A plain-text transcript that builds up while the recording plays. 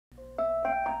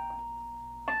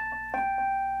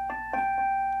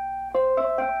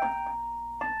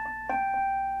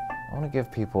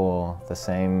give people the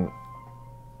same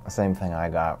thing I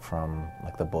got from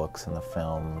like the books and the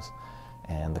films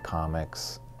and the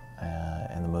comics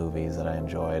and the movies that I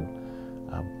enjoyed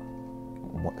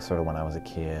sort of when I was a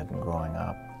kid and growing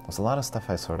up. There's a lot of stuff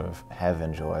I sort of have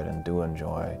enjoyed and do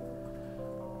enjoy,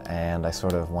 and I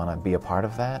sort of want to be a part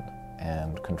of that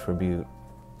and contribute,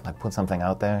 like put something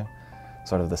out there,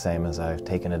 sort of the same as I've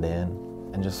taken it in,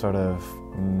 and just sort of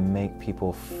make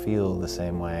people feel the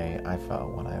same way I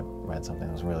felt when I read something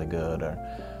that was really good or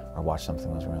watched something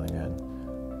that was really good.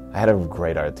 I had a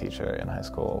great art teacher in high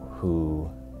school who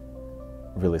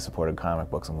really supported comic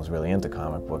books and was really into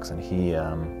comic books, and he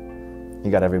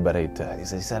got everybody to, he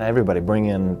said, everybody bring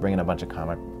in a bunch of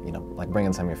comic, like bring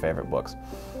in some of your favorite books.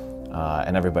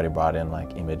 And everybody brought in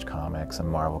like Image Comics and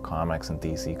Marvel Comics and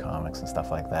DC Comics and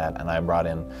stuff like that. And I brought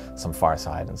in some Far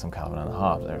Side and some Calvin and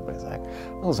Hobbes. Everybody's like,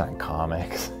 those aren't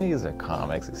comics. These are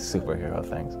comics, these superhero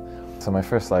things. So my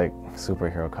first like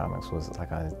superhero comics was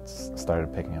like I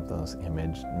started picking up those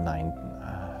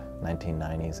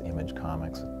 1990s Image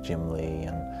comics with Jim Lee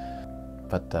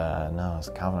but no,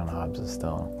 Calvin and Hobbes is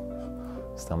still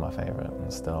my favorite,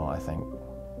 and still I think,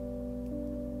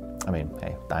 I mean,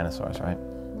 hey, dinosaurs, right?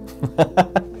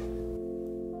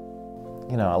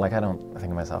 Like I don't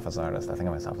think of myself as an artist, I think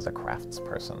of myself as a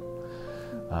craftsperson.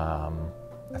 I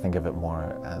think of it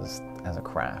more as a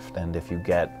craft, and if you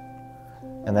get,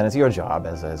 and then it's your job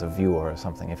as a viewer or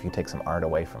something, if you take some art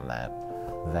away from that,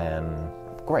 then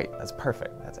great, that's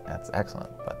perfect, that's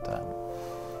excellent,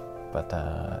 but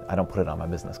I don't put it on my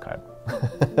business card.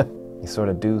 You sort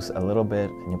of do a little bit,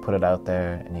 and you put it out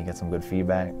there, and you get some good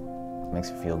feedback. It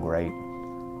makes you feel great,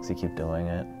 so you keep doing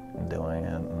it, and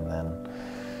then,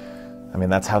 I mean,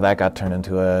 that's how that got turned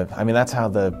into that's how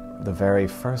the very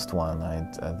first one,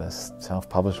 this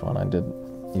self-published one I did,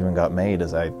 even got made,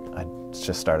 is I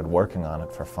just started working on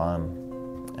it for fun,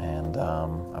 and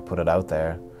I put it out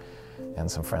there,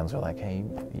 and some friends were like, hey,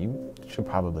 you should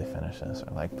probably finish this,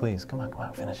 or like, please, come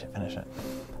on, finish it.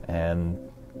 And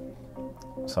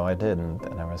so I did, and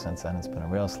ever since then it's been a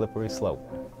real slippery slope.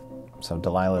 So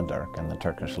Delilah Dirk and the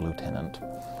Turkish Lieutenant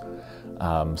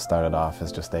started off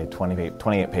as just a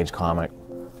 28-page comic,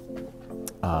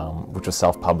 which was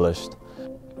self-published.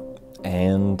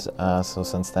 And so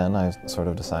since then I've sort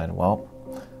of decided, well,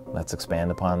 let's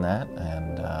expand upon that,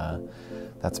 and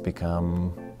that's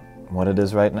become what it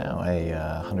is right now, a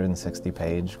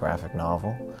 160-page graphic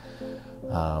novel,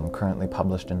 currently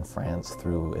published in France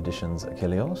through Editions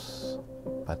Achilleos,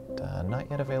 but not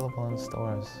yet available in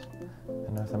stores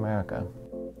in North America.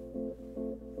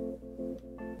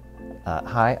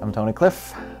 Hi, I'm Tony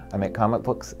Cliff. I make comic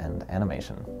books and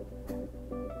animation.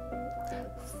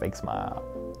 Fake smile.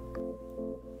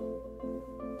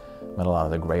 Met a lot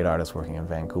of the great artists working in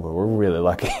Vancouver. We're really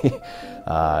lucky.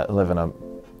 I live in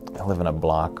a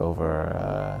block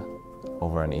over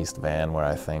in East Van, where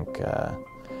I think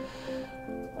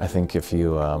if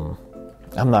you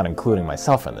I'm not including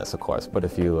myself in this, of course, but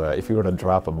if you were to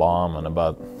drop a bomb on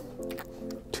about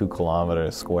 2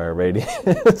 kilometer square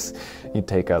radius, you'd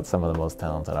take out some of the most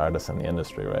talented artists in the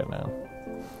industry right now.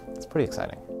 It's pretty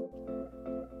exciting.